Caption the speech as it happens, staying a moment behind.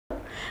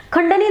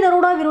खंडणी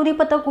दरोडा विरोधी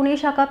पथक गुन्हे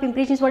शाखा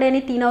पिंपरी चिंचवड यांनी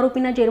 3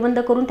 आरोपींना जेरबंद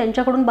करून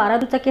त्यांच्याकडून 12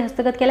 दुचाकी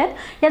हस्तगत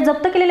केल्यात। या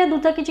जप्त केलेल्या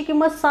दुचाकीची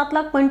किंमत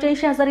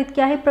 7,85,000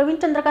 इतकी आहे। प्रवीण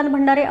चंद्रकांत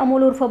भंडारे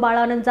अमोल उर्फ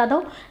बाळानंद जाधव,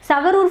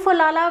 सागर उर्फ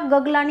लाला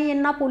गगलानी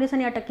यांना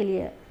पोलिसांनी अटक केली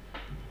आहे।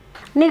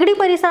 निगडी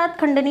परिसरात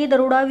खंडणी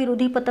दरोडा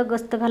विरोधी पथक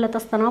गस्त घालत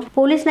असताना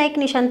पोलीस नाईक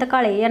निशांत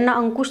काळे यांना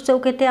अंकुश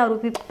चौक येथे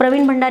आरोपी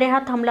प्रवीण भंडारे हा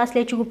थांबला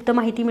असल्याची गुप्त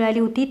माहिती मिळाली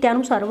होती।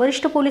 त्यानुसार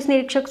वरिष्ठ पोलीस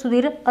निरीक्षक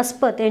सुधीर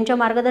अस्पत यांच्या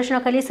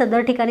मार्गदर्शनाखाली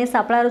सदर ठिकाणी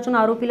सापळा रचून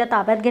आरोपीला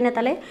ताब्यात घेण्यात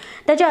आले।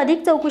 त्याची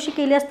अधिक चौकशी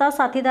केली असता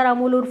साथीदार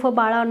अमोल उर्फ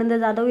बाळानंद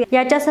जाधव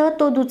याच्यासह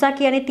तो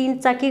दुचाकी आणि 3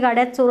 चाकी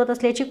गाड्यात चोरत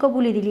असल्याची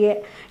कबुली दिली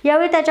आहे।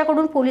 यावेळी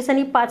त्याच्याकडून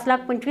पोलिसांनी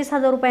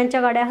 5,25,000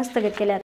 रुपयांच्या गाड्या हस्तगत केल्या।